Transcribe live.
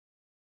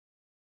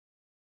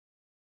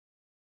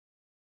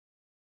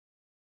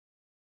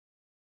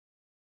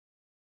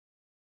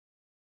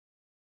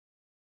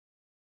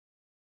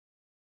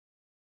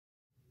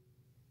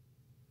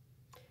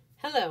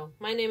Hello,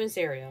 my name is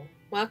Ariel.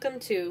 Welcome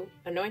to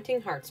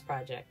Anointing Hearts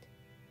Project.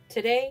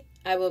 Today,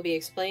 I will be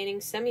explaining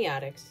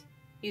semiotics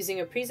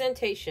using a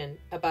presentation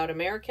about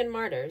American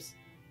martyrs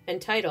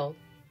entitled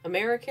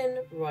American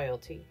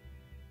Royalty.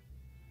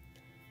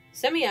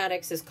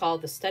 Semiotics is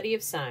called the study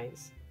of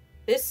signs.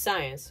 This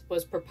science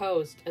was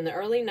proposed in the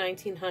early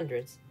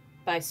 1900s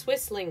by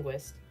Swiss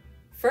linguist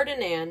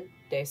Ferdinand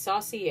de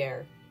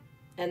Saussure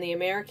and the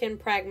American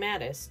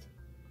pragmatist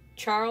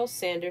Charles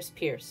Sanders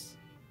Peirce.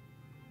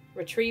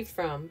 Retrieved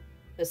from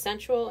The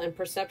Sensual and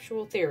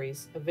Perceptual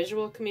Theories of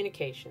Visual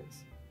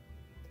Communications.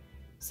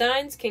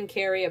 Signs can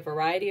carry a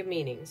variety of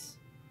meanings.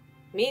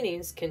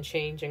 Meanings can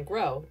change and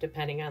grow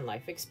depending on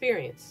life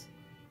experience.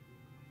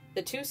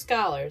 The two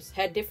scholars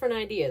had different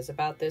ideas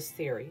about this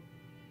theory.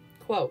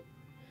 Quote,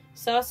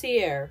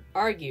 Saussure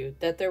argued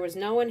that there was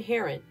no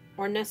inherent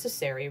or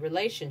necessary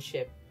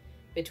relationship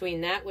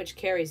between that which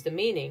carries the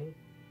meaning,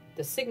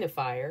 the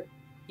signifier,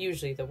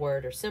 usually the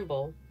word or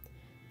symbol,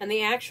 and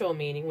the actual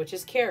meaning which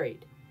is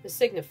carried, the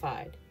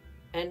signified.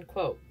 End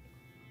quote.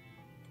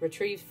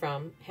 Retrieved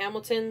from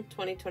Hamilton,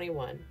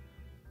 2021.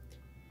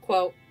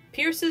 Quote,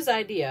 Peirce's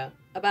idea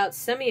about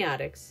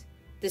semiotics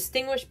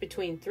distinguished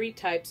between three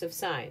types of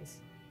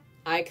signs: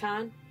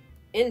 icon,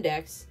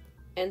 index,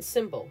 and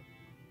symbol.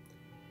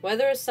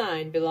 Whether a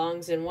sign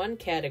belongs in one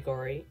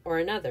category or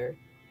another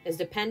is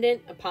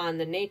dependent upon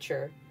the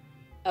nature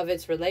of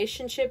its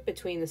relationship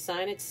between the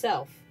sign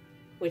itself,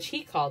 which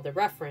he called the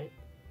referent,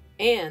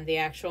 and the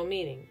actual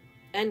meaning.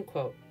 End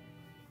quote.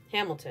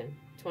 Hamilton,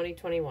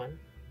 2021.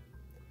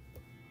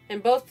 In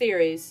both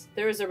theories,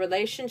 there is a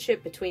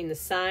relationship between the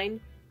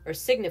sign or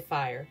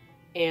signifier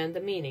and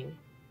the meaning.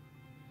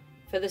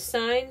 For the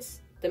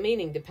signs, the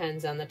meaning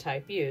depends on the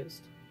type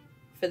used.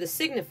 For the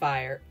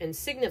signifier and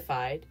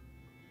signified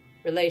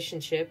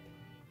relationship,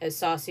 as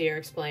Saussure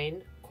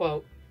explained,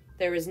 quote,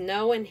 there is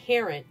no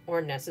inherent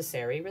or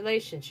necessary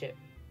relationship.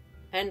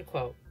 End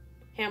quote.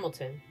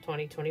 Hamilton,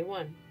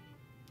 2021.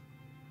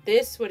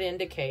 This would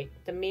indicate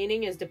the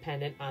meaning is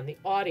dependent on the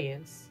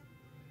audience.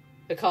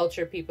 The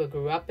culture people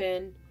grew up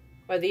in,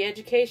 or the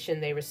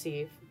education they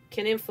receive,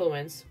 can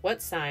influence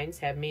what signs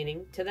have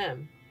meaning to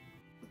them.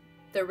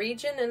 The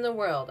region in the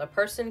world a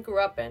person grew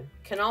up in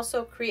can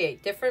also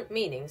create different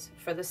meanings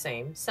for the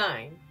same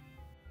sign.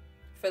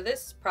 For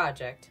this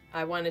project,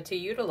 I wanted to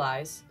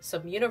utilize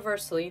some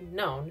universally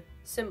known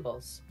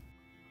symbols,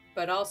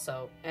 but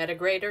also add a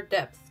greater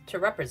depth to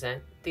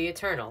represent the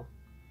eternal.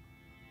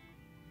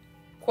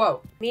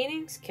 Quote,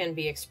 meanings can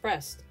be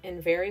expressed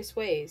in various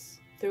ways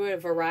through a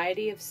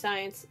variety of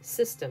science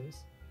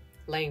systems,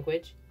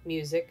 language,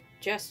 music,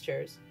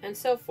 gestures, and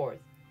so forth.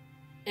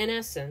 In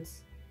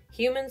essence,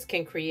 humans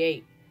can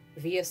create,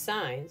 via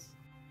signs,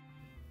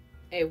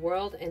 a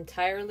world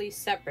entirely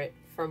separate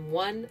from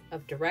one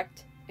of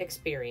direct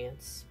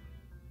experience.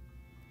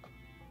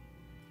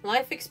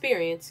 Life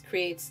experience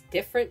creates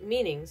different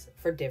meanings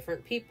for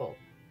different people.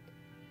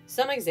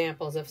 Some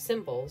examples of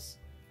symbols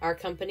are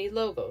company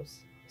logos,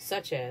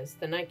 such as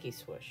the Nike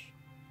swoosh,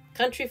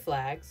 country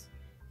flags,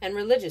 and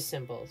religious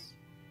symbols.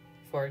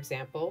 For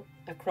example,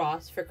 a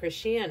cross for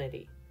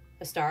Christianity,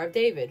 a Star of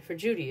David for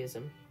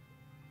Judaism.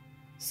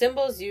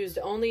 Symbols used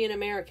only in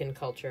American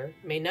culture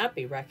may not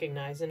be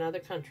recognized in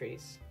other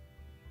countries.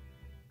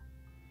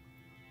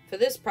 For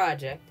this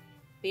project,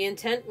 the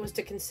intent was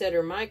to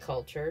consider my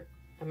culture,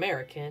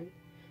 American,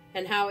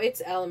 and how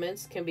its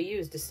elements can be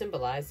used to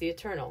symbolize the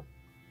eternal.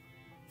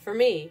 For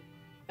me,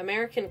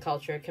 American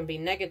culture can be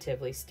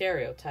negatively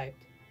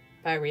stereotyped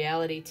by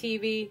reality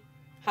TV,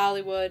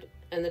 Hollywood,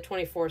 and the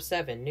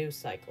 24/7 news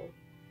cycle.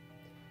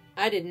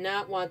 I did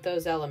not want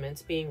those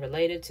elements being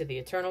related to the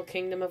eternal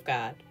kingdom of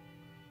God.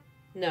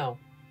 No,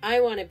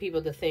 I wanted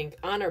people to think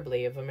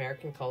honorably of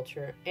American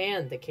culture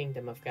and the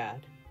kingdom of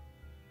God.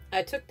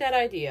 I took that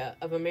idea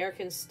of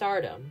American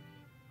stardom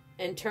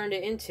and turned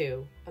it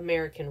into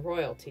American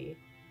royalty.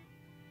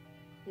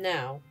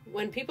 Now,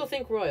 when people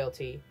think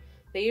royalty,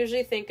 they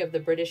usually think of the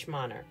British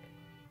monarch.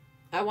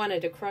 I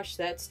wanted to crush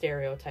that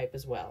stereotype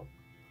as well.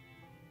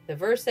 The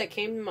verse that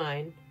came to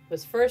mind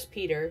was 1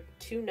 Peter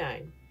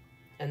 2:9,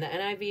 and the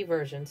NIV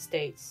version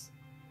states,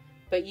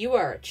 But you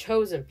are a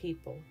chosen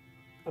people,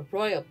 a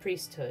royal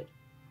priesthood,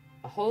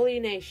 a holy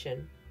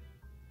nation,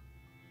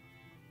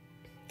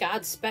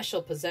 God's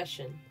special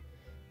possession,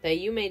 that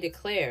you may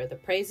declare the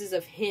praises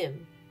of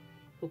Him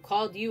who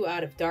called you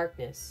out of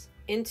darkness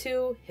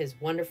into His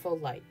wonderful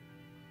light.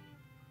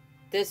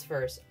 This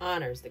verse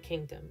honors the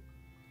kingdom.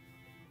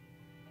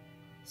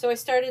 So I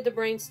started to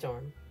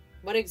brainstorm.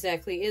 What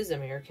exactly is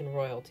American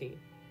royalty?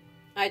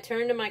 I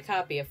turned to my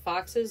copy of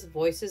Foxe's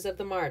Voices of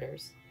the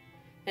Martyrs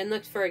and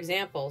looked for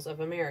examples of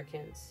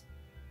Americans.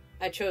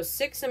 I chose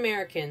 6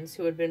 Americans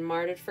who had been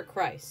martyred for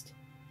Christ.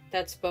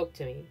 That spoke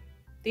to me.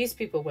 These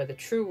people were the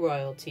true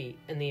royalty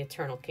in the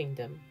eternal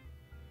kingdom.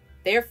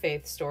 Their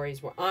faith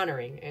stories were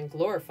honoring and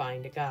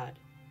glorifying to God.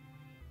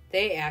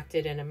 They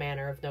acted in a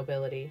manner of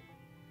nobility.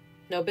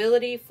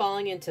 Nobility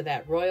falling into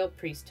that royal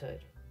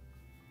priesthood.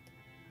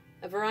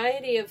 A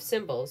variety of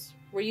symbols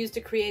were used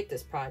to create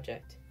this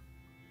project.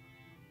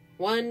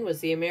 One was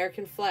the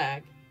American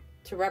flag,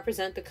 to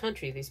represent the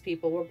country these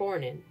people were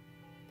born in.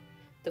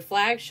 The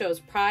flag shows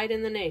pride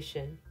in the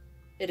nation.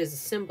 It is a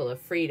symbol of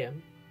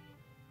freedom.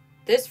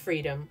 This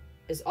freedom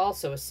is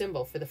also a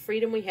symbol for the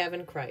freedom we have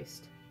in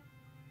Christ.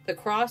 The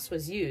cross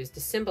was used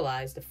to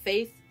symbolize the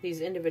faith these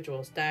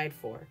individuals died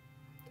for.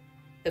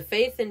 The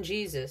faith in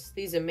Jesus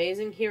these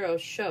amazing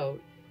heroes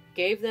showed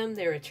gave them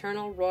their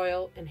eternal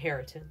royal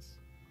inheritance.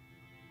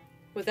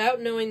 Without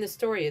knowing the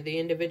story of the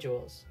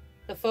individuals,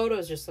 the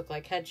photos just look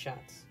like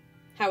headshots.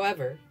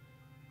 However,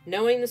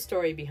 knowing the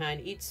story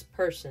behind each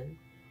person,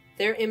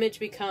 their image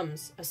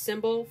becomes a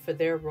symbol for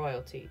their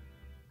royalty.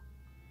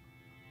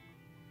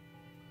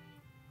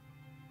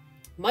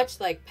 Much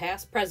like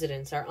past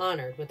presidents are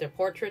honored with their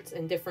portraits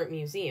in different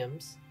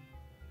museums,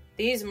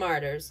 these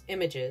martyrs'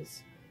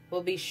 images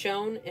will be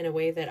shown in a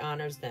way that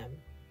honors them.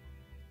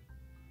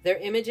 Their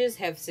images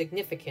have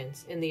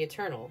significance in the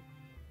eternal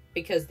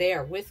because they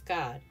are with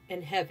God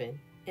in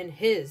heaven in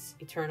His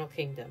eternal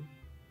kingdom.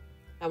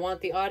 I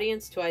want the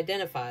audience to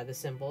identify the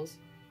symbols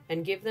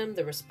and give them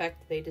the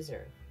respect they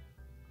deserve.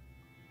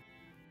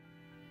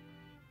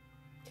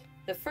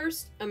 The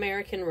first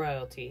American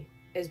royalty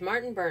is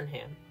Martin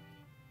Burnham.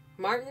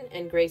 Martin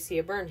and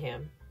Gracia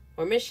Burnham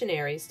were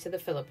missionaries to the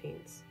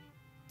Philippines.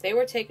 They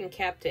were taken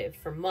captive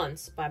for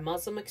months by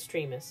Muslim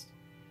extremists,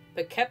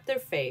 but kept their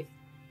faith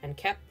and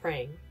kept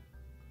praying.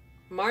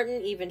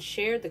 Martin even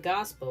shared the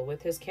gospel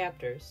with his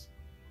captors.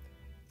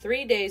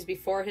 3 days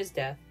before his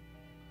death,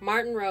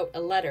 Martin wrote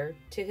a letter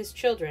to his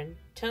children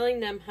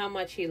telling them how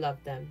much he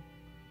loved them.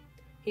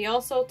 He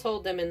also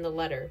told them in the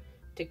letter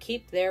to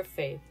keep their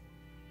faith.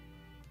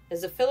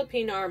 As the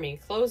Philippine army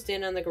closed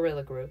in on the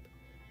guerrilla group,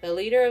 the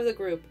leader of the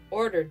group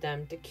ordered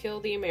them to kill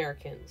the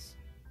Americans.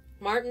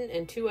 Martin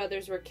and 2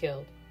 others were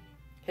killed.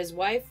 His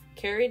wife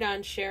carried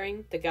on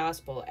sharing the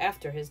gospel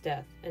after his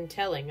death and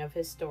telling of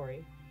his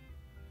story.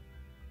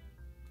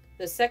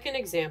 The second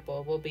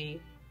example will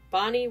be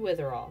Bonnie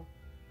Witherall.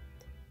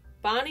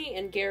 Bonnie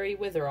and Gary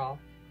Witherall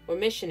were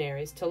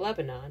missionaries to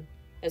Lebanon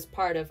as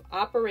part of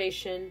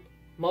Operation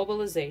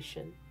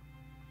Mobilization.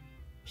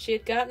 She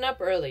had gotten up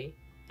early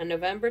on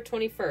November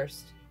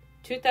 21st,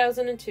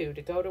 2002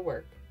 to go to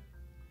work.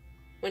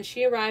 When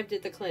she arrived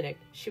at the clinic,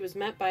 she was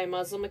met by a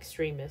Muslim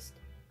extremist.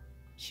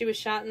 She was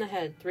shot in the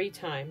head 3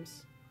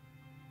 times.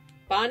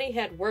 Bonnie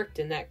had worked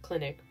in that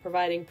clinic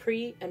providing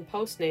pre- and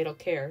postnatal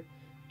care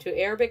to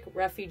Arabic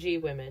refugee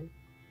women.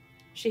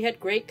 She had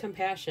great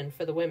compassion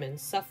for the women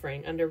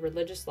suffering under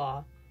religious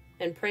law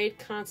and prayed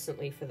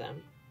constantly for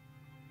them.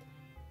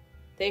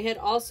 They had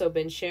also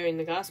been sharing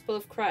the gospel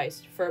of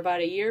Christ for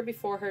about a year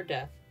before her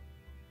death.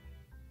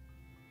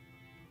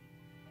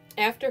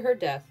 After her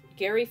death,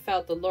 Gary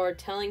felt the Lord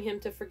telling him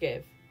to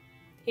forgive.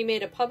 He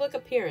made a public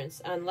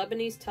appearance on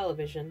Lebanese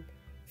television,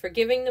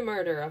 forgiving the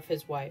murder of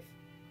his wife.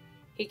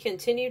 He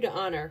continued to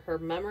honor her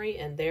memory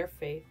and their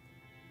faith.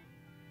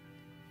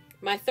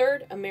 My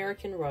third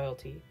American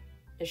royalty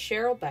is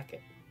Cheryl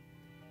Beckett.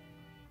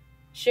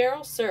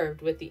 Cheryl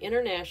served with the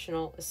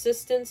International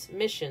Assistance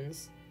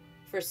Missions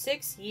for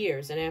 6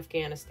 years in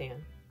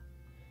Afghanistan.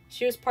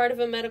 She was part of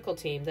a medical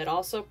team that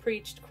also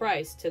preached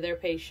Christ to their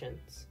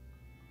patients.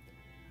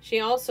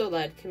 She also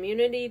led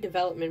community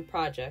development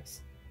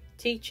projects,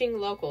 teaching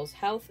locals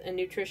health and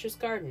nutritious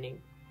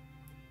gardening.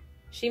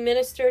 She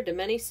ministered to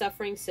many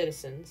suffering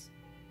citizens.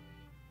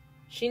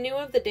 She knew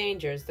of the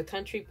dangers the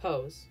country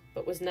posed,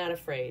 but was not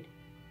afraid.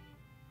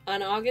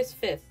 On August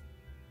 5th,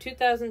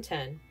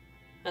 2010,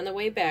 on the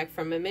way back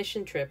from a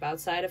mission trip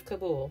outside of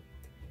Kabul,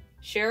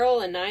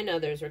 Cheryl and 9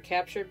 others were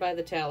captured by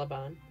the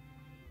Taliban.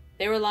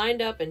 They were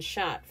lined up and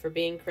shot for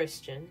being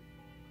Christian.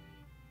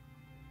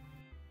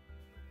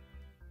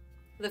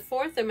 The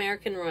fourth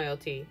American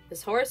royalty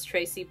is Horace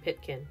Tracy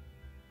Pitkin.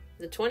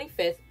 The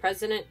 25th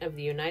President of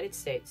the United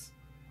States,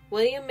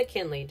 William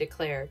McKinley,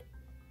 declared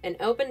an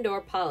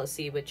open-door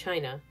policy with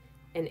China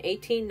in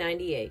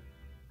 1898.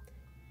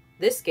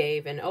 This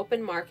gave an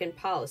open market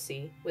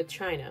policy with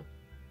China.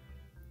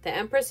 The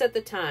empress at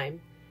the time,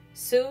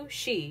 Su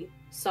Shi,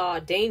 saw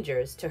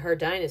dangers to her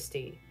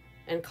dynasty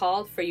and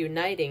called for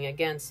uniting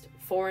against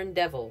foreign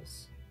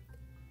devils.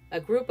 A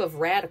group of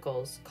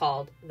radicals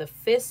called the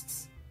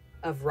Fists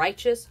of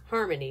Righteous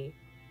Harmony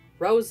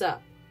rose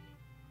up.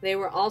 They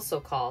were also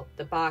called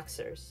the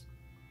Boxers.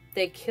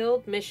 They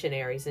killed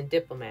missionaries and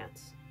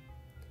diplomats.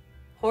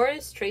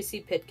 Horace Tracy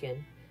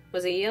Pitkin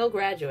was a Yale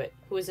graduate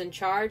who was in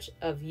charge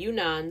of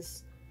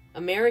Yunnan's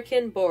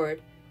American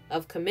Board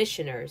of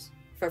Commissioners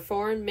for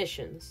Foreign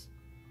Missions.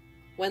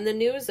 When the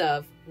news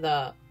of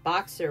the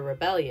Boxer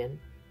Rebellion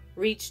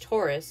reached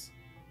Horace,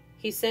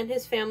 he sent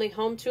his family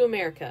home to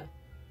America,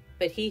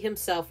 but he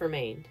himself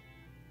remained.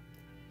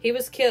 He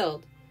was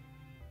killed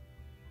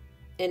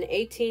in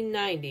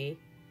 1890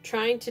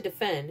 trying to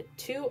defend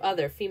 2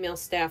 other female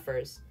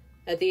staffers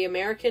at the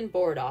American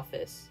Board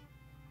Office.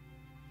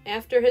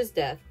 After his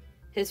death,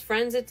 his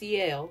friends at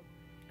Yale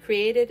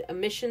created a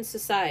mission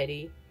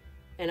society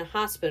and a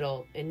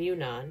hospital in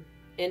Yunnan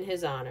in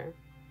his honor.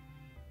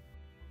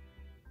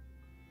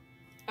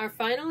 Our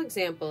final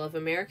example of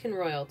American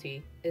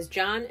royalty is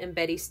John and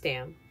Betty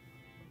Stam.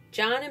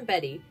 John and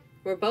Betty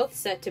were both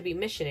set to be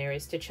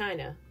missionaries to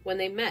China when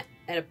they met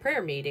at a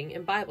prayer meeting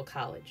in Bible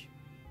college.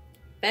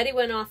 Betty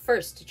went off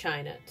first to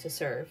China to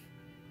serve.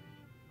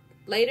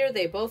 Later,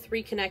 they both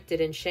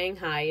reconnected in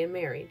Shanghai and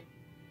married.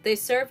 They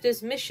served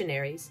as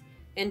missionaries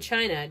in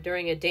China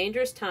during a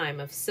dangerous time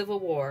of civil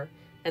war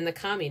and the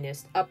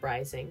communist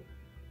uprising.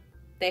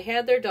 They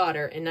had their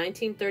daughter in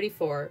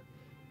 1934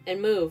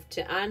 and moved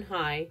to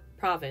Anhui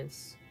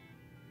province.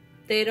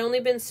 They had only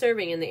been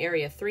serving in the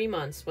area 3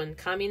 months when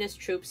communist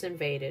troops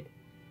invaded.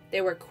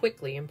 They were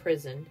quickly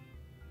imprisoned.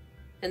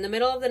 In the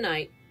middle of the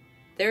night,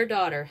 their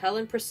daughter,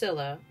 Helen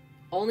Priscilla,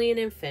 only an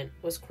infant,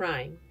 was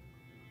crying.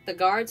 The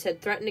guards had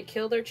threatened to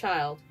kill their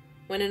child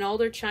when an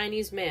older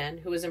Chinese man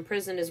who was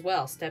imprisoned as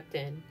well stepped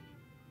in.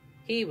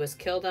 He was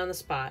killed on the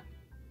spot.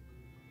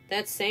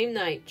 That same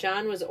night,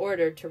 John was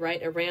ordered to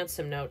write a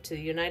ransom note to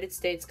the United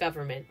States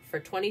government for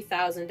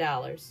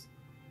 $20,000.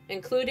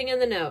 Including in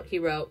the note, he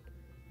wrote,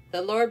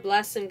 "The Lord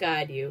bless and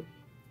guide you.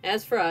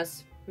 As for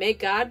us, may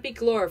God be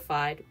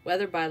glorified,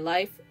 whether by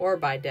life or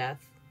by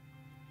death."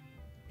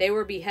 They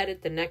were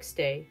beheaded the next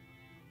day.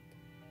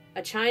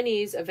 A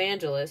Chinese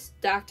evangelist,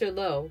 Dr.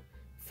 Lo,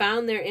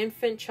 found their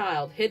infant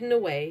child hidden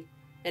away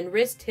and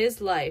risked his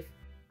life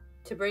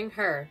to bring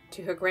her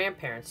to her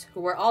grandparents,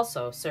 who were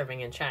also serving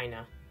in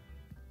China.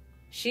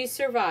 She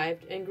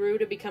survived and grew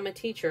to become a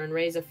teacher and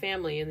raise a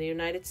family in the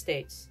United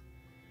States.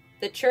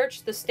 The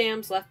church the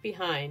Stams left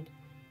behind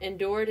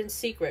endured in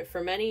secret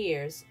for many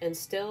years and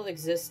still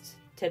exists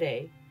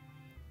today.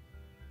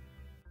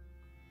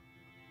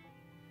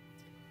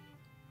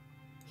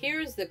 Here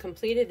is the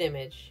completed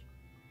image.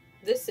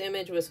 This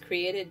image was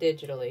created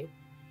digitally.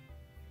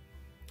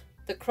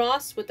 The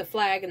cross with the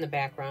flag in the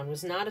background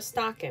was not a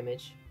stock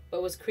image,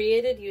 but was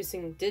created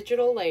using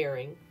digital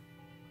layering.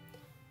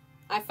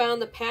 I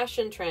found the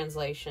Passion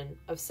Translation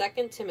of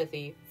 2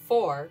 Timothy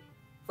 4,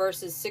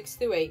 verses 6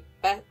 through 8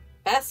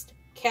 best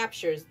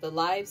captures the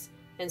lives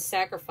and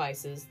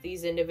sacrifices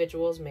these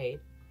individuals made.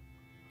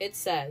 It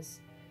says,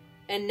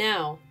 "And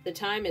now the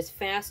time is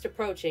fast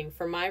approaching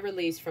for my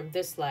release from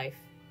this life,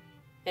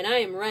 and I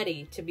am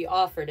ready to be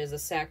offered as a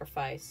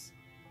sacrifice.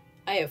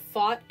 I have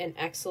fought an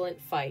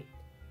excellent fight.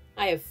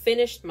 I have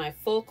finished my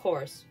full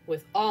course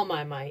with all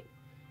my might,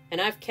 and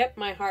I've kept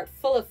my heart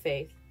full of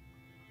faith.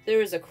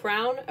 There is a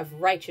crown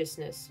of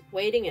righteousness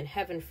waiting in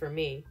heaven for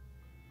me,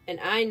 and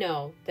I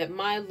know that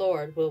my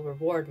Lord will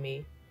reward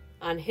me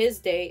on his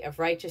day of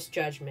righteous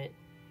judgment.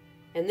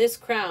 And this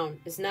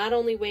crown is not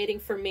only waiting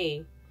for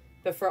me,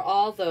 but for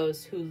all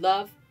those who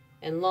love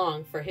and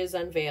long for his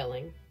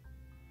unveiling."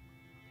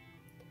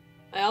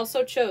 I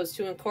also chose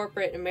to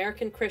incorporate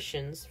American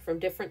Christians from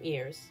different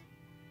years.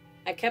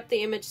 I kept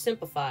the image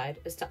simplified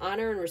as to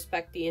honor and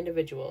respect the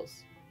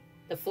individuals,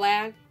 the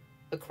flag,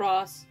 the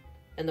cross,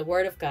 and the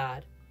Word of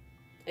God.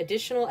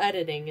 Additional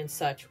editing and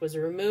such was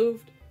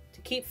removed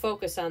to keep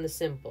focus on the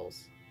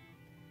symbols.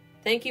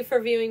 Thank you for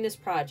viewing this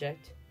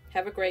project.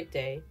 Have a great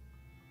day.